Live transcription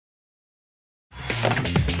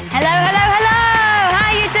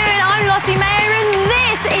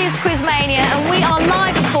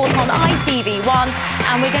ITV1,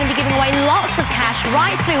 and we're going to be giving away lots of cash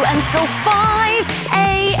right through until 5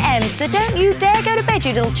 a.m. So don't you dare go to bed,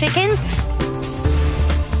 you little chickens.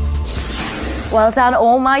 Well done,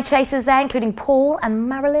 all my chasers there, including Paul and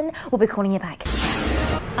Marilyn, will be calling you back.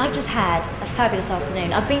 I've just had a fabulous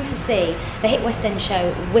afternoon. I've been to see the hit West End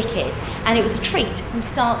show Wicked, and it was a treat from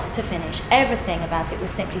start to finish. Everything about it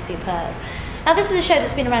was simply superb. Now, this is a show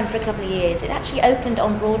that's been around for a couple of years. It actually opened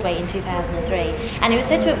on Broadway in 2003, and it was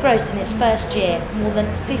said to have grossed in its first year more than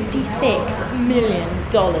 $56 million.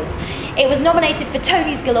 It was nominated for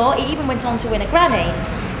Tonys galore. It even went on to win a Grammy.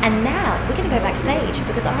 And now we're going to go backstage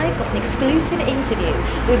because I've got an exclusive interview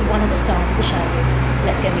with one of the stars of the show. So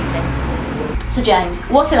let's go meet him. So James,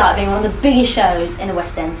 what's it like being one of the biggest shows in the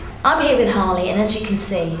West End? I'm here with Harley, and as you can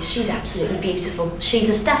see, she's absolutely beautiful. She's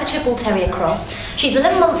a Staffordshire Bull Terrier cross. She's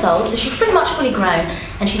 11 months old, so she's pretty much fully grown,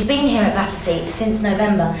 and she's been here at Battersea since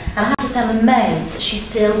November. And I have to say, I'm amazed that she's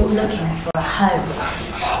still looking for a home.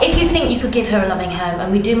 If you think you could give her a loving home,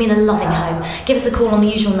 and we do mean a loving home, give us a call on the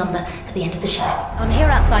usual number at the end of the show. I'm here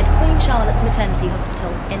outside Queen Charlotte's Maternity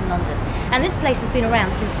Hospital in London, and this place has been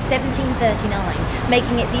around since 1739,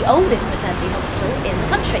 making it the oldest maternity hospital in the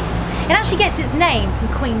country. It actually gets its name from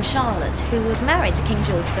Queen Charlotte, who was married to King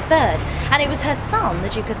George III, and it was her son, the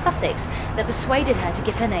Duke of Sussex, that persuaded her to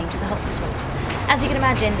give her name to the hospital. As you can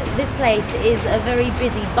imagine, this place is a very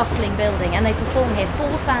busy, bustling building, and they perform here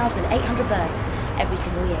 4,800 births every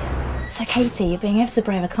single year. So Katie, you're being ever so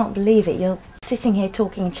brave, I can't believe it. You're sitting here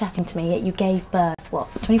talking and chatting to me, yet you gave birth, what,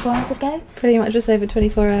 24 hours ago? Pretty much just over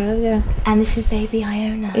 24 hours, yeah. And this is baby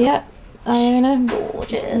Iona. Yeah, Iona. She's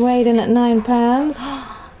gorgeous. Weighed in at 9 pounds.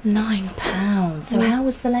 9 pounds. So how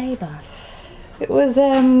was the labour? It was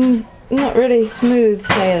not really smooth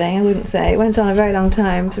sailing, I wouldn't say. It went on a very long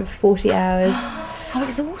time, sort of 40 hours. How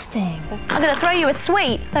exhausting. I'm going to throw you a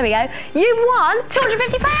sweet. There we go. You won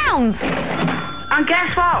 £250. And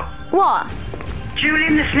guess what? What?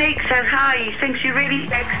 Julian the Snake says hi. He thinks you're really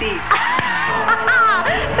sexy.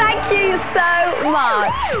 Thank you so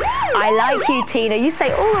much. I like you, Tina. You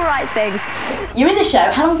say all the right things. You're in the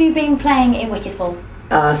show. How long have you been playing in Wicked for?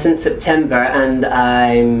 Since September, and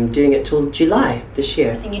I'm doing it till July this year.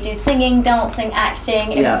 Everything you do, singing, dancing,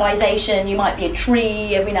 acting, improvisation, you might be a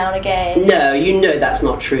tree every now and again. No, you know that's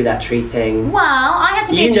not true, that tree thing. Well, I had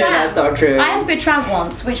to be a tramp. You know that's not true. I had to be a tramp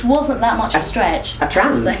once, which wasn't that much of a stretch. A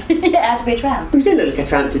tramp? Yeah, I had to be a tramp. You don't look like a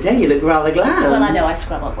tramp today, you look rather glam. Well, I know, I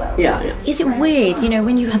scrub up well. Yeah. Is it weird, you know,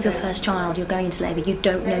 when you have your first child, you're going into labour, you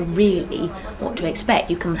don't know really what to expect.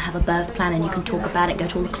 You can have a birth plan and you can talk about it, go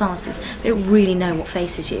to all the classes, but you don't really know what faces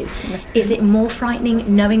you. Is it more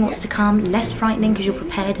frightening knowing what's to come, less frightening because you're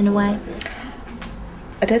prepared in a way?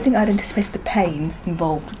 I don't think I'd anticipated the pain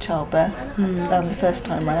involved with childbirth the first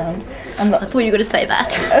time round. I thought you were going to say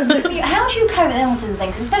that. How do you cope with illnesses and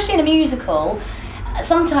things, especially in a musical?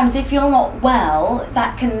 Sometimes if you're not well,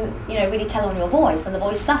 that can, you know, really tell on your voice, and the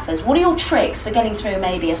voice suffers. What are your tricks for getting through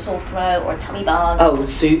maybe a sore throat or a tummy bug?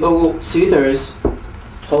 Soothers.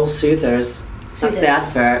 Whole soothers. That's the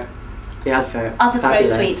advert. The advert. Other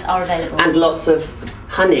Fabulous. throat sweets are available. And lots of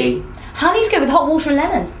honey. Honey's good with hot water and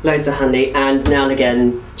lemon. Loads of honey, and now and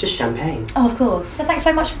again, just champagne. Oh, of course. So thanks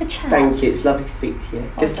very much for the chat. Thank you. It's lovely to speak to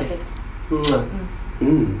you. Oh, Kiss,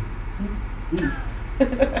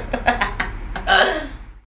 kiss.